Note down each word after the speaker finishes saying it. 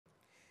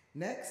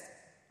Next,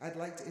 I'd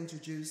like to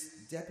introduce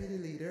Deputy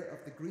Leader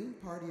of the Green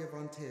Party of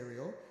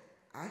Ontario,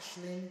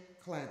 Aislinn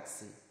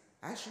Clancy.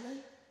 Aislinn?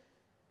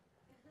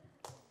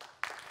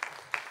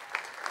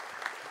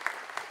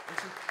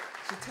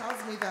 She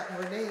tells me that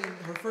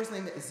her first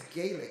name is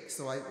Gaelic,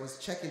 so I was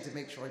checking to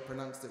make sure I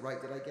pronounced it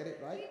right. Did I get it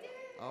right? You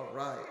did. All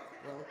right.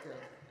 Welcome.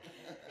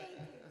 Thank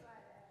you.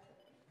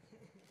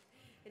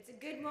 It's a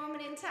good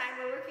moment in time.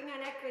 We're working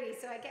on equity,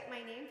 so I get my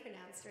name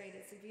pronounced right.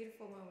 It's a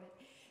beautiful moment.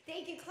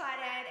 Thank you,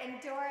 Claudette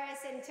and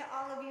Doris, and to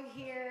all of you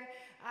here.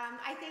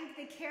 I think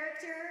the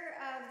character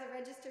of the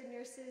Registered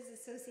Nurses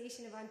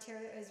Association of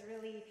Ontario is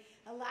really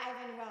alive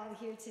and well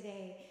here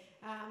today.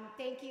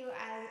 Thank you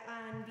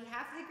on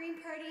behalf of the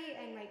Green Party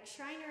and Mike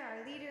Schreiner,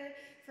 our leader,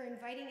 for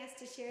inviting us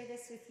to share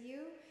this with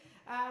you.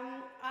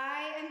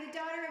 I am the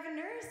daughter of a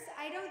nurse.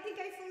 I don't think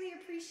I fully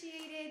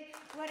appreciated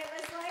what it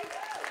was like.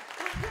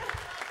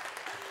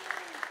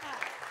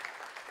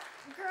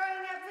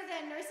 Growing up with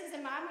a nurse as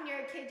a mom, when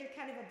you're a kid, you're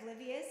kind of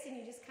oblivious and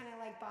you just kind of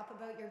like bop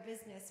about your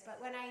business. But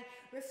when I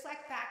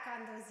reflect back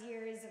on those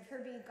years of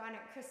her being gone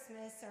at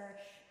Christmas or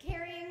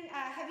carrying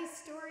heavy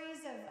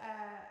stories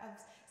of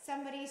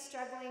somebody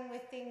struggling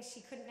with things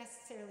she couldn't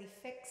necessarily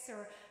fix,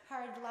 or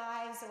hard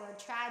lives or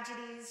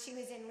tragedies. She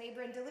was in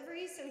labor and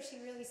delivery, so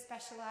she really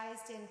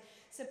specialized in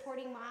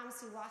supporting moms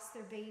who lost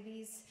their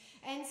babies.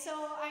 And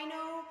so I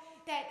know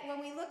that when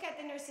we look at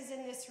the nurses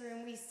in this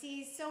room, we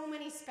see so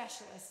many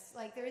specialists.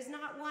 Like, there is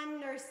not one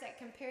nurse that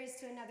compares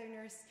to another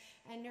nurse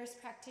and nurse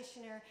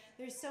practitioner.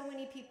 There's so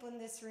many people in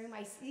this room.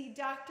 I see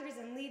doctors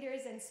and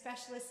leaders and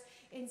specialists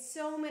in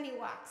so many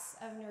walks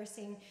of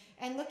nursing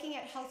and looking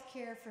at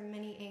healthcare from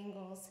many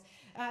angles.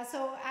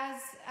 So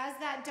as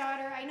that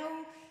daughter, I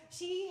know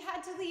she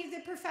had to leave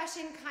the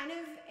profession kind of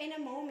in a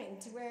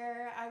moment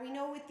where we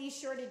know with these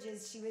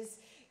shortages she was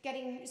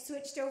getting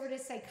switched over to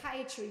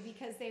psychiatry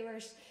because they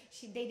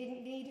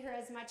didn't need her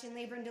as much in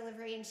labor and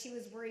delivery, and she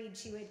was worried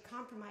she would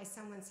compromise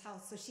someone's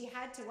health. So she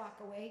had to walk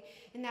away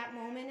in that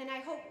moment, and I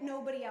hope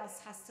nobody else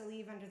has to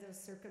leave under those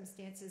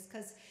circumstances,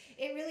 because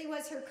it really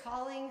was her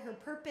calling, her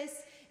purpose,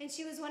 and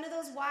she was one of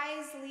those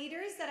wise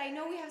leaders that I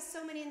know we have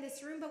so many in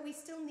this room, but we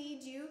still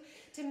need you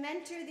to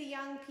mentor the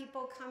young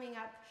people coming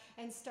up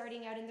and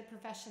starting out in the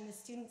profession, the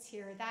students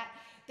here. That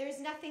there's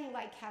nothing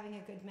like having a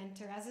good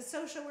mentor. As a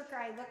social worker,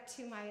 I look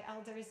to my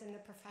elders in the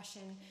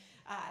profession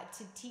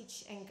to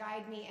teach and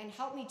guide me and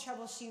help me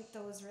troubleshoot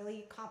those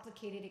really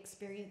complicated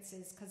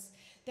experiences, because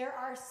there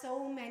are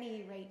so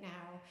many right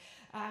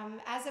now.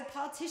 As a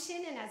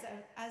politician and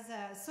as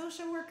a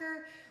social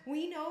worker,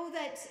 we know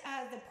that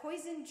the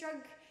poison drug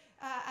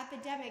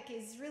epidemic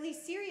is really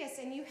serious,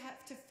 and you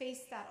have to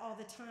face that all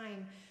the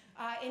time.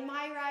 In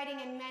my riding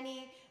and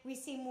many, we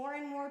see more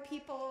and more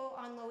people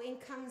on low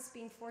incomes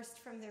being forced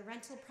from their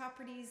rental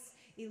properties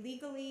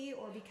illegally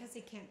or because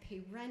they can't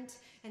pay rent,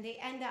 and they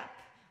end up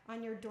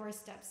on your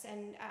doorsteps.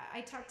 And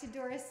I talked to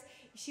Doris.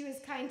 She was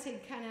kind to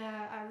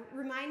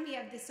remind me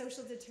of the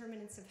social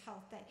determinants of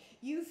health that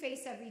you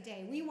face every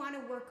day. We want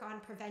to work on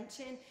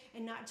prevention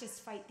and not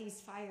just fight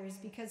these fires,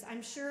 because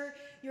I'm sure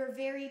you're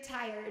very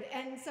tired.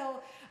 And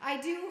so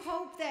I do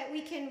hope that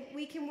we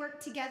can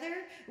work together.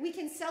 We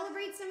can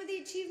celebrate some of the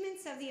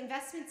achievements of the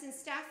investments in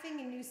staffing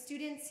and new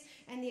students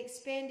and the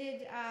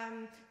expanded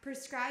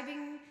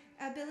prescribing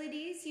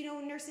abilities. You know,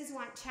 nurses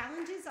want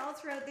challenges all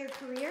throughout their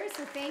career,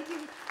 so thank you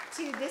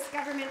to this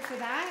government for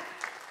that.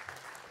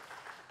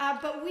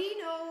 But we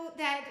know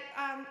that,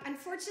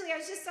 unfortunately, I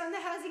was just on the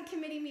Housing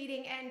Committee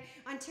meeting, and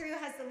Ontario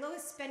has the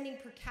lowest spending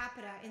per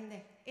capita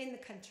in the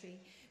country.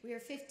 We are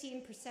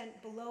 15%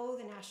 below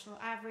the national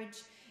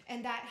average,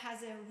 and that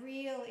has a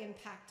real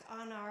impact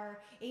on our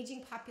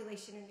aging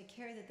population and the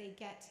care that they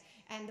get,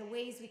 and the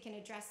ways we can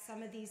address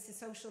some of these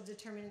social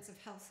determinants of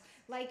health,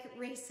 like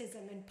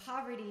racism and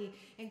poverty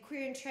and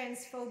queer and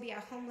transphobia,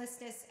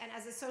 homelessness. And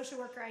as a social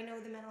worker, I know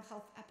the mental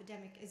health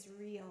epidemic is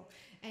real,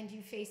 and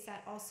you face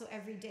that also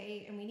every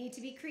day. And we need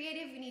to be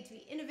creative, we need to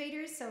be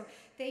innovators, so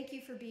thank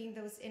you for being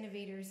those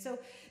innovators. So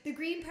the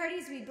Green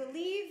Parties, we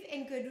believe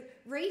in good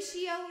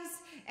ratios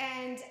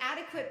and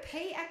adequate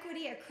pay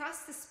equity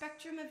across the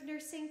spectrum of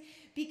nursing,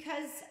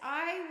 because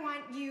I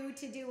want you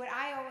to do what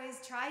I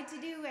always tried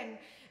to do, and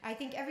I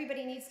think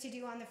everybody needs to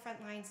do on the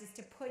front lines, is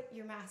to put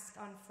your mask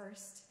on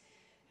first.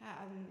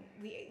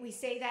 We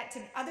say that to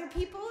other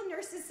people.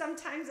 Nurses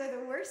sometimes are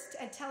the worst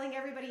at telling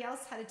everybody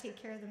else how to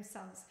take care of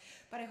themselves.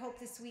 But I hope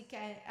this week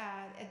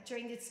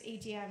during this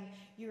AGM,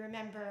 you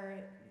remember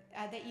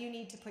that you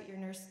need to put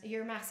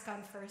your mask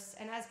on first.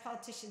 And as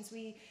politicians,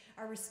 we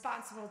are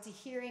responsible to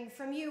hearing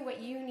from you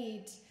what you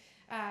need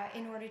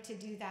in order to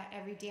do that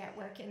every day at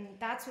work. And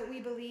that's what we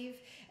believe.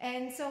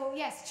 And so,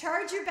 yes,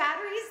 charge your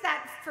batteries.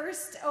 That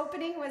first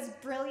opening was a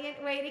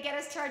brilliant way to get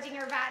us charging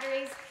our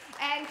batteries.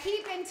 And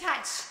keep in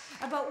touch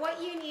about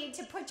what you need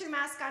to put your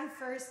mask on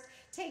first,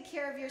 take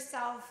care of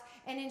yourself,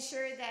 and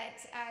ensure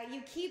that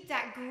you keep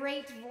that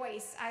great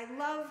voice. I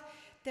love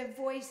the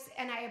voice,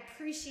 and I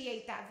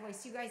appreciate that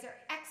voice. You guys are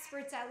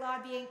experts at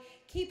lobbying.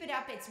 Keep it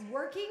up. It's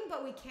working,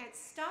 but we can't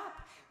stop.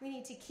 We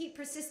need to keep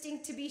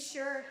persisting to be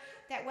sure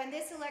that when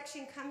this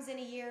election comes in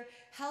a year,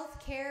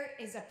 health care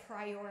is a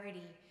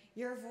priority.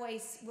 Your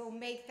voice will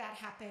make that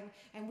happen,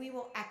 and we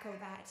will echo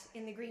that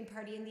in the Green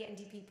Party, in the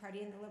NDP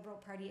Party, in the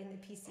Liberal Party, in the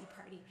PC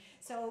Party.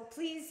 So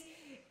please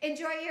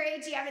enjoy your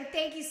AGM, and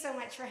thank you so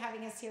much for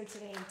having us here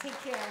today. Take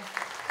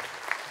care.